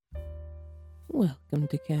Welcome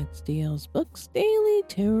to Cat Steele's Books Daily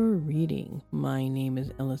Tarot Reading. My name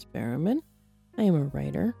is Ellis Barrowman. I am a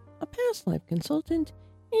writer, a past life consultant,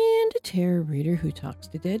 and a tarot reader who talks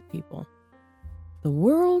to dead people. The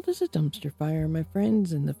world is a dumpster fire, my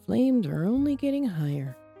friends, and the flames are only getting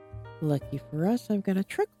higher. Lucky for us, I've got a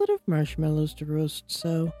truckload of marshmallows to roast,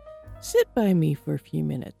 so sit by me for a few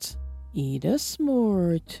minutes. Eat a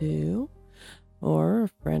s'more or two. Or a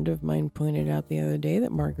friend of mine pointed out the other day that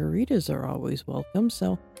margaritas are always welcome,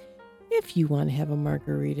 so if you want to have a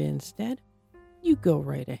margarita instead, you go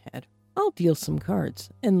right ahead. I'll deal some cards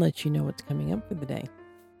and let you know what's coming up for the day.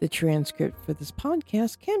 The transcript for this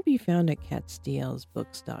podcast can be found at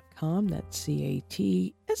catstielsbooks.com. That's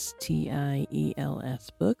CATSTIELS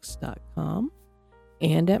books.com.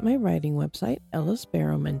 And at my writing website,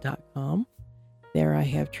 ellisbarrowman.com. There I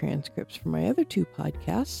have transcripts for my other two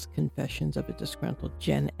podcasts, Confessions of a Disgruntled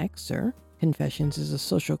Gen Xer. Confessions is a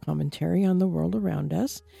social commentary on the world around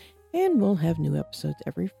us, and we'll have new episodes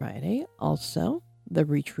every Friday. Also, The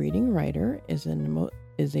Retreating Writer is a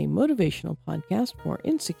motivational podcast for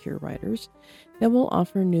insecure writers that will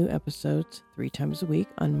offer new episodes 3 times a week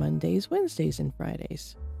on Mondays, Wednesdays, and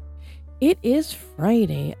Fridays. It is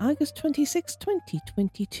Friday, August 26,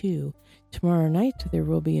 2022. Tomorrow night, there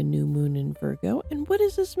will be a new moon in Virgo. And what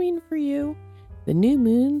does this mean for you? The new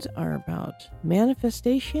moons are about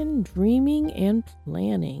manifestation, dreaming, and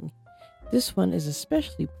planning. This one is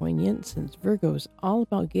especially poignant since Virgo is all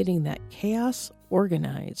about getting that chaos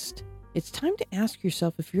organized. It's time to ask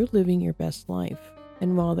yourself if you're living your best life.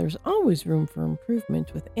 And while there's always room for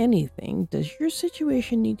improvement with anything, does your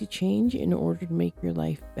situation need to change in order to make your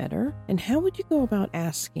life better? And how would you go about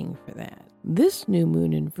asking for that? This new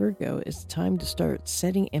moon in Virgo is time to start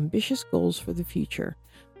setting ambitious goals for the future.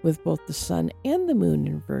 With both the sun and the moon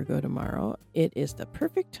in Virgo tomorrow, it is the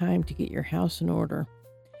perfect time to get your house in order.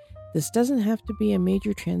 This doesn't have to be a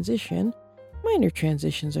major transition. Minor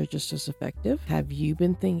transitions are just as effective. Have you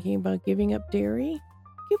been thinking about giving up dairy?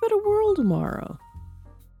 Give it a whirl tomorrow.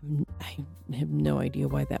 I have no idea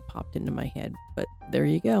why that popped into my head, but there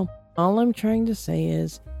you go. All I'm trying to say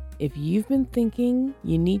is, if you've been thinking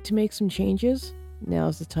you need to make some changes,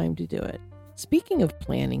 now's the time to do it. Speaking of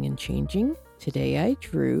planning and changing, today I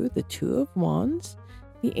drew the Two of Wands,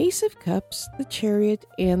 the Ace of Cups, the Chariot,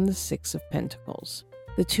 and the Six of Pentacles.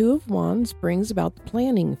 The Two of Wands brings about the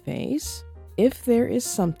planning phase. If there is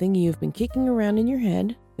something you've been kicking around in your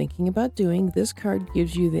head, thinking about doing, this card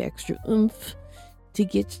gives you the extra oomph to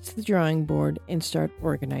get to the drawing board and start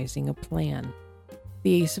organizing a plan.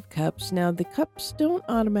 The Ace of Cups. Now, the cups don't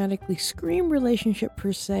automatically scream relationship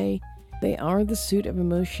per se. They are the suit of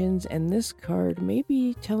emotions, and this card may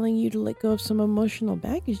be telling you to let go of some emotional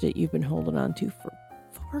baggage that you've been holding on to for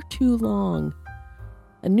far too long.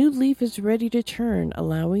 A new leaf is ready to turn,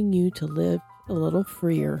 allowing you to live a little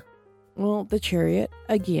freer. Well, the Chariot,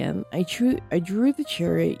 again, I drew the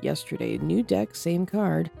Chariot yesterday. New deck, same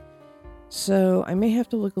card. So I may have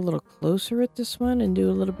to look a little closer at this one and do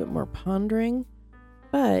a little bit more pondering.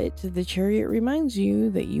 But the Chariot reminds you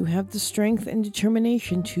that you have the strength and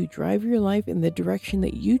determination to drive your life in the direction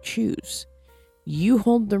that you choose. You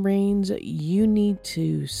hold the reins. You need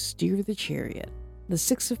to steer the Chariot. The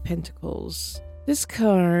Six of Pentacles. This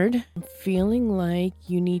card, I'm feeling like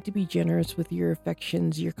you need to be generous with your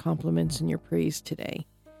affections, your compliments, and your praise today.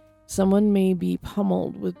 Someone may be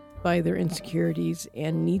pummeled by their insecurities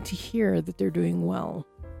and need to hear that they're doing well.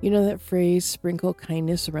 You know that phrase, sprinkle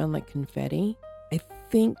kindness around like confetti? I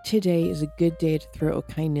think today is a good day to throw a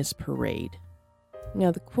kindness parade.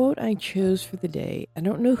 Now, the quote I chose for the day, I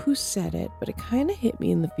don't know who said it, but it kind of hit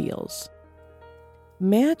me in the feels.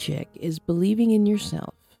 Magic is believing in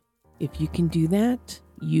yourself. If you can do that,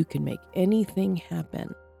 you can make anything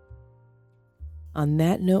happen. On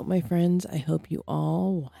that note, my friends, I hope you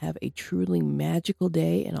all will have a truly magical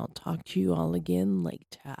day, and I'll talk to you all again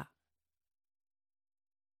later.